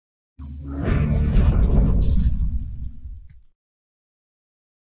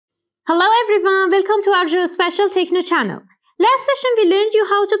Hello everyone, welcome to our Geospatial Techno channel. Last session we learned you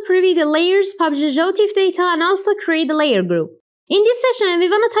how to preview the layers, publish GeoTIFF data and also create a layer group. In this session we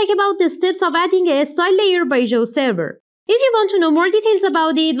want to talk about the steps of adding a style layer by GeoServer. If you want to know more details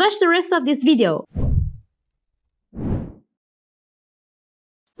about it, watch the rest of this video.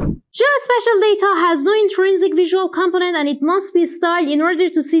 Geospatial data has no intrinsic visual component and it must be styled in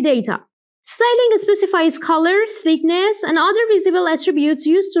order to see data. Styling specifies color, thickness, and other visible attributes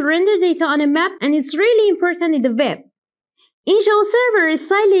used to render data on a map, and it's really important in the web. In GeoServer,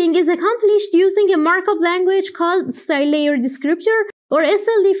 styling is accomplished using a markup language called Styled Layer Descriptor, or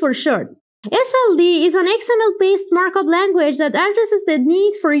SLD for short. SLD is an XML-based markup language that addresses the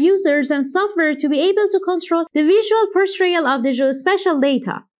need for users and software to be able to control the visual portrayal of the geospatial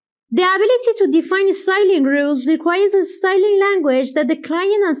data. The ability to define styling rules requires a styling language that the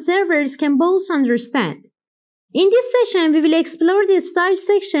client and servers can both understand. In this session, we will explore the style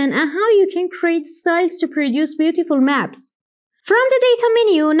section and how you can create styles to produce beautiful maps. From the data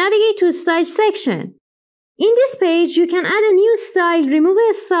menu, navigate to Style section. In this page, you can add a new style, remove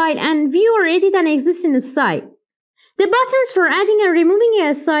a style, and view or edit an existing style. The buttons for adding and removing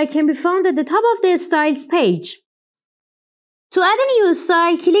a style can be found at the top of the Styles page. To add a new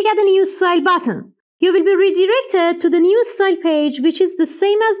style, click Add a New Style button. You will be redirected to the New Style page, which is the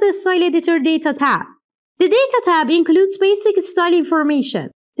same as the Style Editor Data tab. The Data tab includes basic style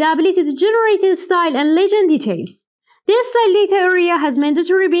information, the ability to generate a style, and legend details. This Style Data area has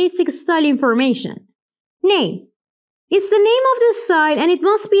mandatory basic style information. Name. It's the name of the style and it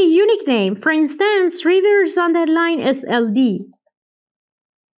must be a unique name, for instance, _SLD.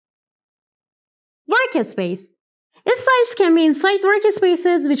 Workspace. Styles can be inside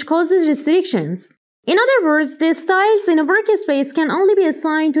workspaces, which causes restrictions. In other words, the styles in a workspace can only be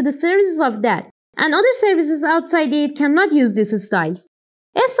assigned to the services of that, and other services outside it cannot use these styles.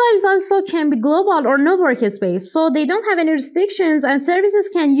 Styles also can be global or no workspace, so they don't have any restrictions and services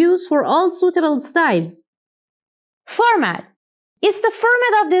can use for all suitable styles. Format. It's the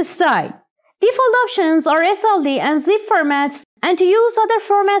format of the style. Default options are SLD and zip formats, and to use other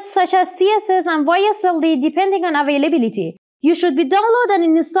formats such as CSS and YSLD depending on availability, you should be download and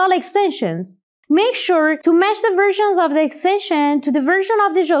install extensions. Make sure to match the versions of the extension to the version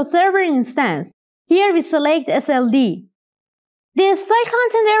of the GeoServer instance. Here we select SLD. The Style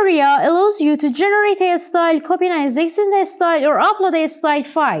Content area allows you to generate a style, copy an existing style, or upload a style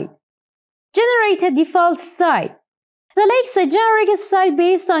file. Generate a default style. Select a generic style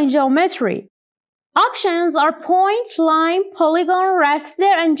based on geometry. Options are point, line, polygon,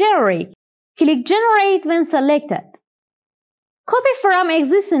 raster, and generic. Click Generate when selected. Copy from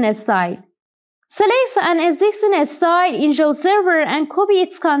existing style. Select an existing style in GeoServer and copy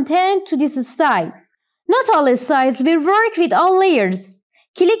its content to this style. Not all styles will work with all layers.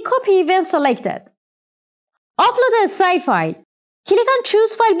 Click Copy when selected. Upload a style file. Click on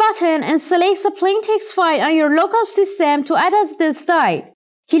Choose File button and select a plain text file on your local system to add as the style.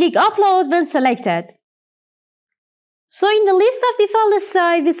 Click Upload when selected. So in the list of default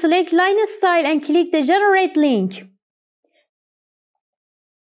style, we select Line Style and click the Generate link.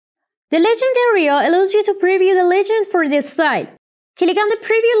 The Legend area allows you to preview the legend for the style. Click on the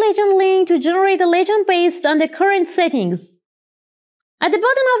Preview Legend link to generate a legend based on the current settings. At the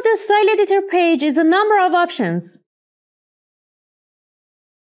bottom of the Style Editor page is a number of options.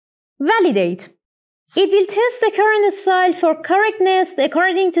 Validate. It will test the current style for correctness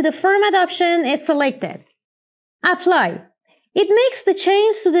according to the format option is selected. Apply. It makes the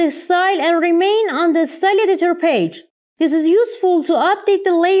change to the style and remain on the Style Editor page. This is useful to update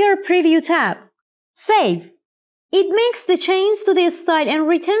the Layer Preview tab. Save. It makes the change to the style and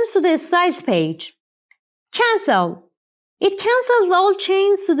returns to the Styles page. Cancel. It cancels all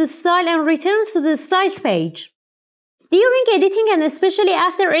changes to the style and returns to the Styles page. During editing and especially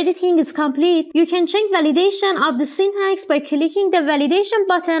after editing is complete, you can check validation of the syntax by clicking the validation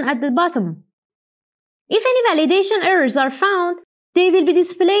button at the bottom. If any validation errors are found, they will be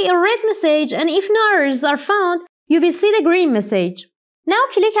displayed a red message, and if no errors are found, you will see the green message. Now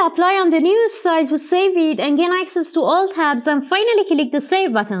click Apply on the new style to save it and gain access to all tabs, and finally click the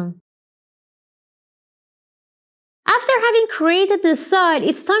Save button. After having created the style,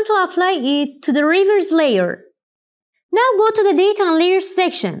 it's time to apply it to the reverse layer. Now go to the Data and Layers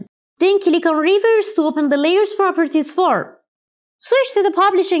section. Then click on Reverse to open the Layers Properties form. Switch to the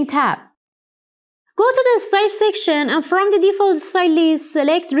Publishing tab. Go to the Style section and from the default style list,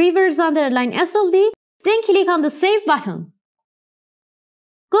 select Reverse _SLD, then click on the Save button.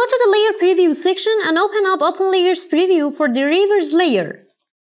 Go to the Layer Preview section and open up Open Layers Preview for the reverse layer.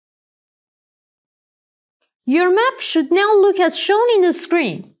 Your map should now look as shown in the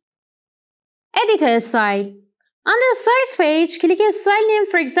screen. Edit a style. On the Styles page, click a style name,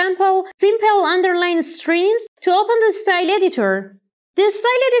 for example, simple underline streams, to open the Style Editor. The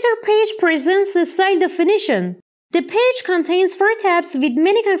Style Editor page presents the style definition. The page contains 4 tabs with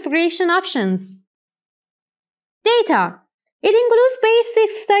many configuration options. Data. It includes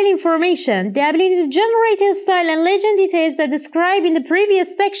basic style information, the ability to generate a style and legend details that described in the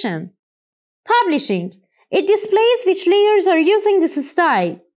previous section. Publishing. It displays which layers are using this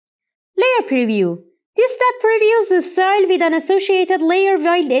style. Layer Preview. This tab previews the style with an associated layer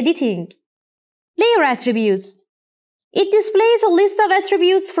while editing. Layer Attributes. It displays a list of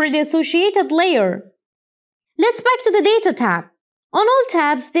attributes for the associated layer. Let's back to the Data tab. On all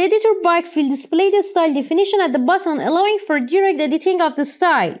tabs, the editor box will display the style definition at the bottom, allowing for direct editing of the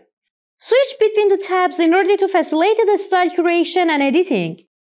style. Switch between the tabs in order to facilitate the style creation and editing.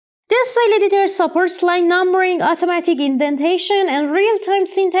 The Style Editor supports line numbering, automatic indentation, and real-time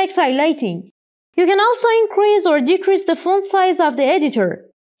syntax highlighting. You can also increase or decrease the font size of the editor.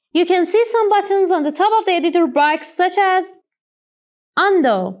 You can see some buttons on the top of the editor box such as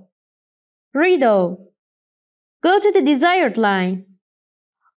Undo, Redo, Go to the desired line,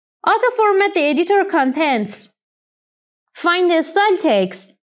 Auto-format the editor contents, Find the style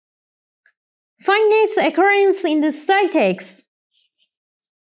text, Find its occurrence in the style text,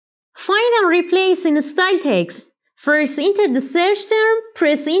 Find and replace in the style text. First enter the search term,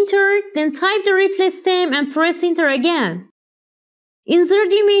 press enter, then type the replace term and press enter again. Insert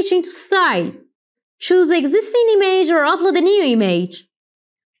the image into style. Choose existing image or upload a new image.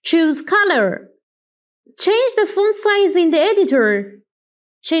 Choose color. Change the font size in the editor.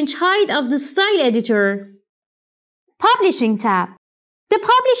 Change height of the style editor. Publishing tab. The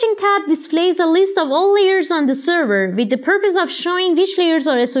Publishing tab displays a list of all layers on the server with the purpose of showing which layers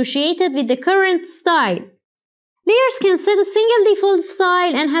are associated with the current style. Layers can set a single default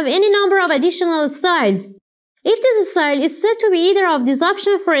style and have any number of additional styles. If this style is set to be either of these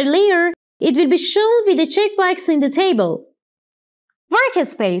options for a layer, it will be shown with a checkbox in the table.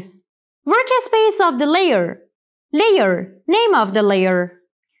 Workspace. Workspace of the layer. Layer. Name of the layer.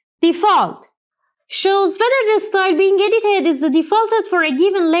 Default. Shows whether the style being edited is the defaulted for a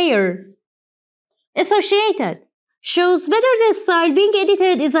given layer. Associated. Shows whether the style being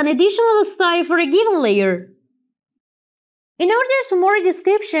edited is an additional style for a given layer. In order to more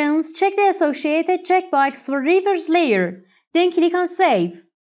descriptions, check the associated checkbox for reverse layer, then click on Save.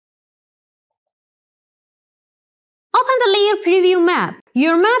 Open the Layer Preview map.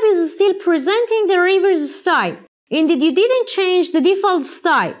 Your map is still presenting the reverse style. Indeed, you didn't change the default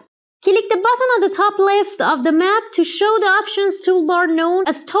style. Click the button on the top left of the map to show the Options toolbar known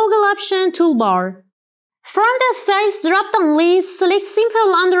as Toggle Option toolbar. From the Styles drop-down list, select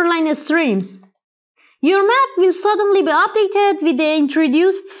Simple Underline Streams. Your map will suddenly be updated with the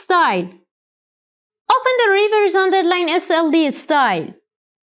introduced style. Open the Reverse Underline SLD style.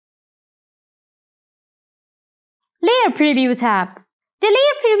 Layer Preview tab. The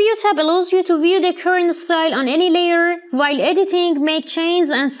Layer Preview tab allows you to view the current style on any layer while editing, make changes,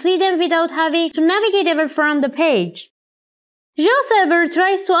 and see them without having to navigate away from the page. GeoServer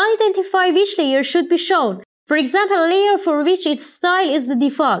tries to identify which layer should be shown, for example, a layer for which its style is the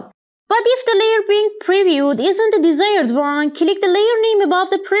default. But if the layer being previewed isn't the desired one, click the layer name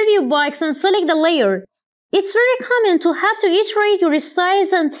above the preview box and select the layer. It's very common to have to iterate your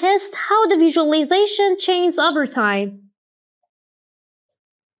styles and test how the visualization changes over time.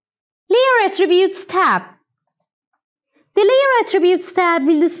 Layer Attributes tab. The Layer Attributes tab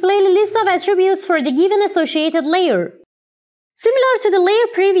will display a list of attributes for the given associated layer. Similar to the Layer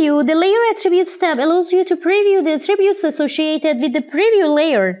Preview, the Layer Attributes tab allows you to preview the attributes associated with the preview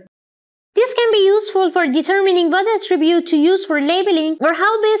layer. This can be useful for determining what attribute to use for labeling or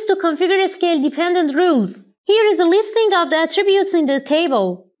how best to configure scale-dependent rules. Here is a listing of the attributes in the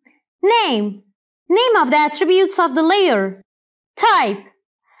table. Name. Name of the attributes of the layer. Type.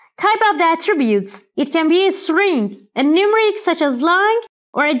 Type of the attributes. It can be a string, a numeric such as long,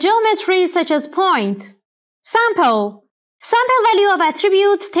 or a geometry such as point. Sample. Sample value of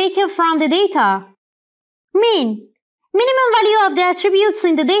attributes taken from the data. Mean. Minimum value of the attributes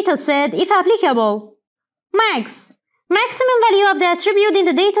in the dataset if applicable. Max. Maximum value of the attribute in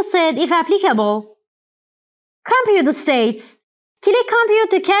the dataset if applicable. Compute states. Click Compute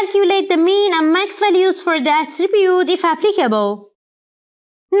to calculate the mean and max values for the attribute if applicable.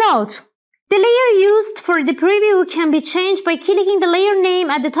 Note. The layer used for the preview can be changed by clicking the layer name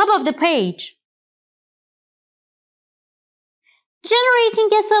at the top of the page. Generating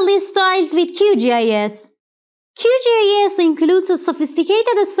SLD styles with QGIS. QGIS includes a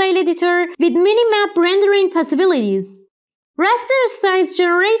sophisticated style editor with mini-map rendering possibilities. Raster styles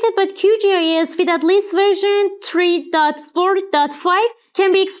generated by QGIS with at least version 3.4.5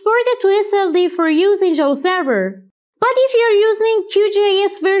 can be exported to SLD for use in GeoServer. But if you are using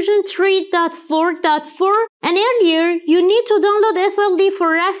QGIS version 3.4.4 and earlier, you need to download SLD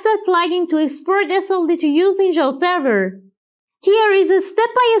for raster plugin to export SLD to use in GeoServer. Here is a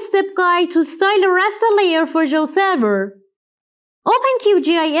step-by-step guide to style a raster layer for GeoServer. Open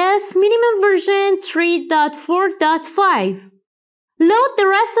QGIS minimum version 3.4.5. Load the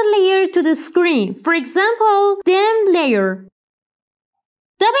raster layer to the screen, for example, DEM layer.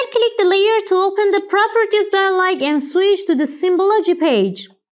 Double-click the layer to open the Properties dialog and switch to the Symbology page.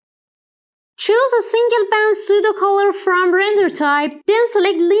 Choose a single-band pseudo-color from render type, then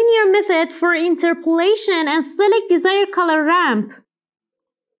select Linear method for interpolation and select desired color ramp.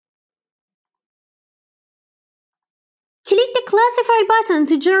 Click the Classify button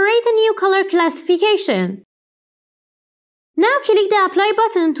to generate a new color classification. Now click the Apply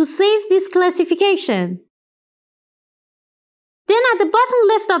button to save this classification. Then at the bottom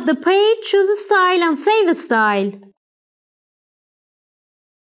left of the page, choose a style and save a style.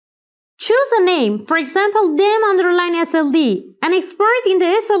 Choose a name, for example dem_SLD, and export it in the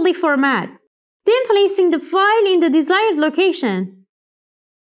SLD format, then placing the file in the desired location.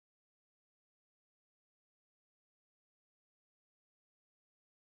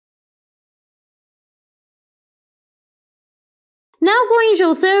 Now go in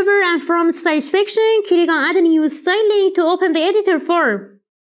GeoServer and from Style section, click on Add a new style link to open the editor form.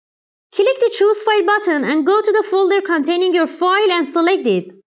 Click the Choose File button and go to the folder containing your file and select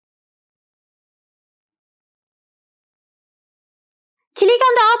it. Click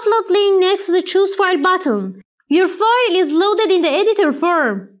on the Upload link next to the Choose File button. Your file is loaded in the editor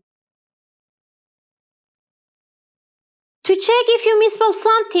form. To check if you misspelled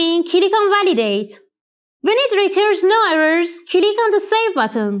something, click on Validate. When it returns no errors, click on the Save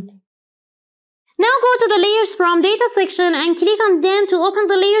button. Now go to the Layers from Data section and click on them to open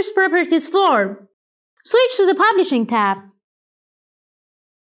the Layers Properties form. Switch to the Publishing tab.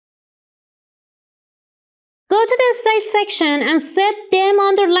 Go to the Style section and set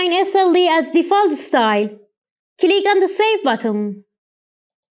dem_SLD as default style. Click on the Save button.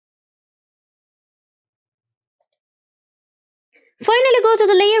 Finally, go to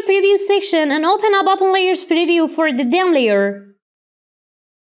the Layer Preview section and open up Open Layers Preview for the DEM layer.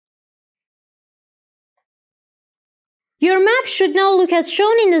 Your map should now look as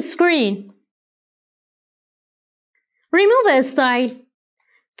shown in the screen. Remove a style.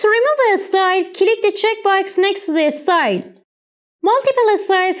 To remove a style, click the checkbox next to the style. Multiple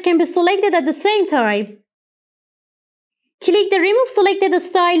styles can be selected at the same time. Click the Remove Selected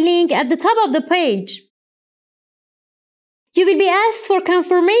Style link at the top of the page. You will be asked for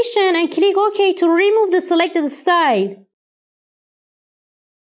confirmation and click OK to remove the selected style.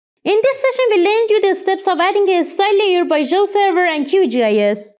 In this session, we learned you the steps of adding a style layer by GeoServer and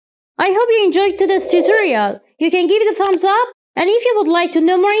QGIS. I hope you enjoyed today's tutorial. You can give it a thumbs up, and if you would like to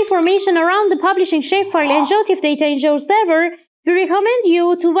know more information around the publishing shapefile and GeoTIFF data in GeoServer, we recommend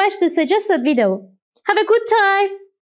you to watch the suggested video. Have a good time!